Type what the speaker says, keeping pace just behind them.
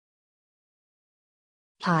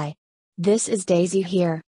Hi. This is Daisy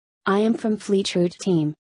here. I am from FleetRoute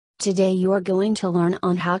team. Today you are going to learn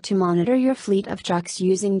on how to monitor your fleet of trucks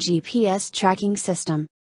using GPS tracking system.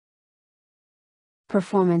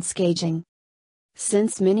 Performance gauging.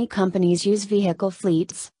 Since many companies use vehicle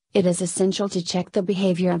fleets, it is essential to check the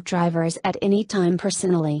behavior of drivers at any time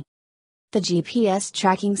personally. The GPS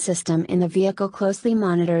tracking system in the vehicle closely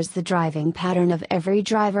monitors the driving pattern of every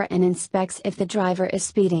driver and inspects if the driver is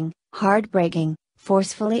speeding, hard braking,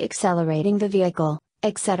 forcefully accelerating the vehicle,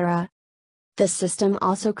 etc. The system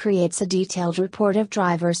also creates a detailed report of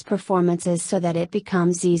drivers' performances so that it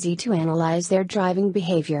becomes easy to analyze their driving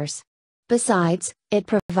behaviors. Besides, it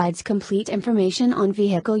provides complete information on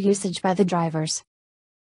vehicle usage by the drivers.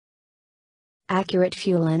 Accurate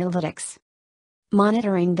fuel analytics.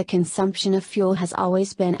 Monitoring the consumption of fuel has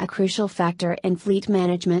always been a crucial factor in fleet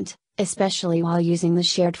management, especially while using the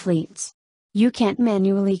shared fleets. You can't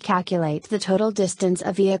manually calculate the total distance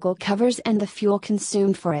a vehicle covers and the fuel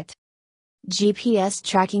consumed for it. GPS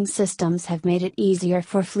tracking systems have made it easier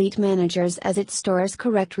for fleet managers as it stores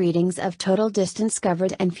correct readings of total distance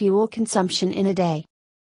covered and fuel consumption in a day.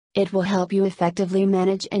 It will help you effectively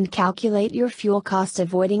manage and calculate your fuel costs,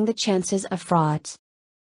 avoiding the chances of frauds.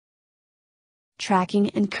 Tracking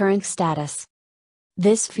and current status.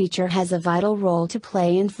 This feature has a vital role to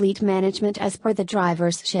play in fleet management as per the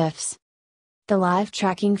driver's shifts. The live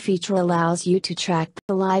tracking feature allows you to track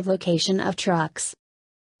the live location of trucks.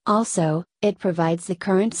 Also, it provides the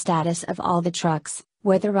current status of all the trucks,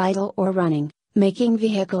 whether idle or running, making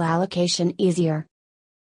vehicle allocation easier.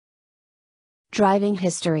 Driving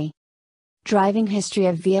history. Driving history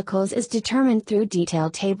of vehicles is determined through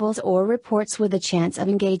detailed tables or reports with a chance of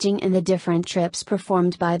engaging in the different trips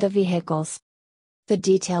performed by the vehicles. The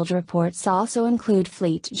detailed reports also include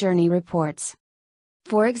fleet journey reports.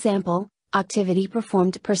 For example, activity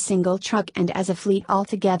performed per single truck and as a fleet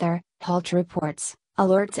altogether, halt reports,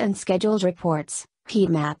 alerts and scheduled reports, heat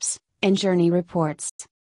maps, and journey reports.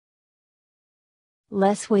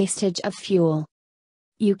 Less wastage of fuel.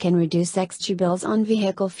 You can reduce extra bills on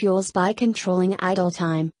vehicle fuels by controlling idle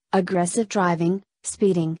time, aggressive driving,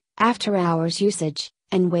 speeding, after-hours usage,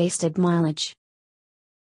 and wasted mileage.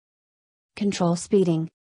 Control speeding.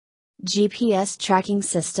 GPS tracking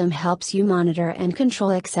system helps you monitor and control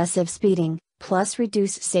excessive speeding, plus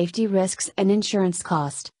reduce safety risks and insurance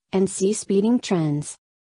cost, and see speeding trends.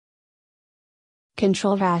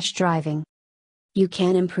 Control rash driving. You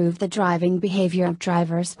can improve the driving behavior of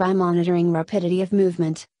drivers by monitoring rapidity of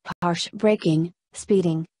movement, harsh braking,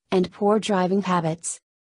 speeding, and poor driving habits.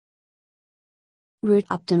 Route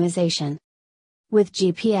optimization. With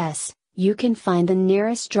GPS, you can find the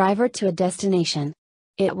nearest driver to a destination.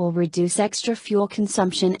 It will reduce extra fuel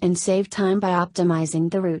consumption and save time by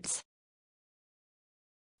optimizing the routes.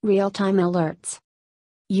 RealTime Alerts.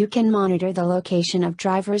 You can monitor the location of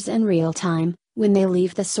drivers in real time, when they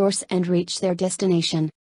leave the source and reach their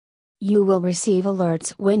destination. You will receive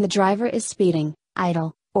alerts when the driver is speeding,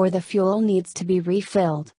 idle, or the fuel needs to be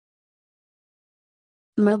refilled.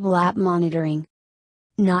 Mobile app monitoring.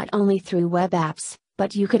 Not only through web apps,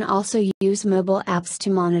 but you can also use mobile apps to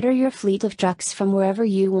monitor your fleet of trucks from wherever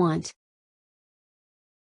you want.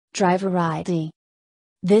 Driver ID.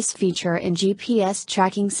 This feature in GPS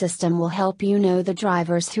tracking system will help you know the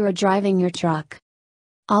drivers who are driving your truck.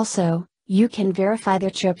 Also, you can verify their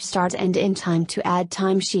trip start and end time to add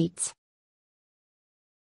timesheets.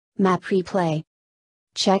 Map replay.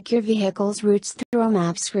 Check your vehicle's routes through a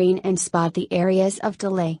map screen and spot the areas of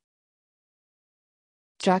delay.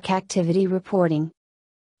 Truck activity reporting.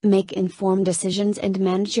 Make informed decisions and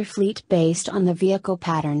manage your fleet based on the vehicle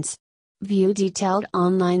patterns. View detailed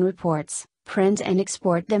online reports, print and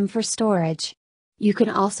export them for storage. You can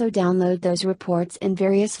also download those reports in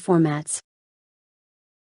various formats.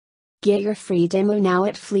 Get your free demo now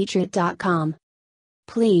at FleetRoute.com.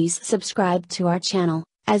 Please subscribe to our channel,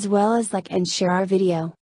 as well as like and share our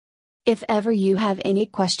video. If ever you have any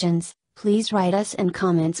questions, please write us in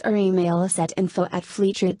comments or email us at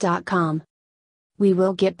info@FleetRoute.com. We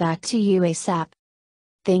will get back to you ASAP.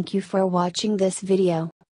 Thank you for watching this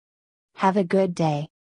video. Have a good day.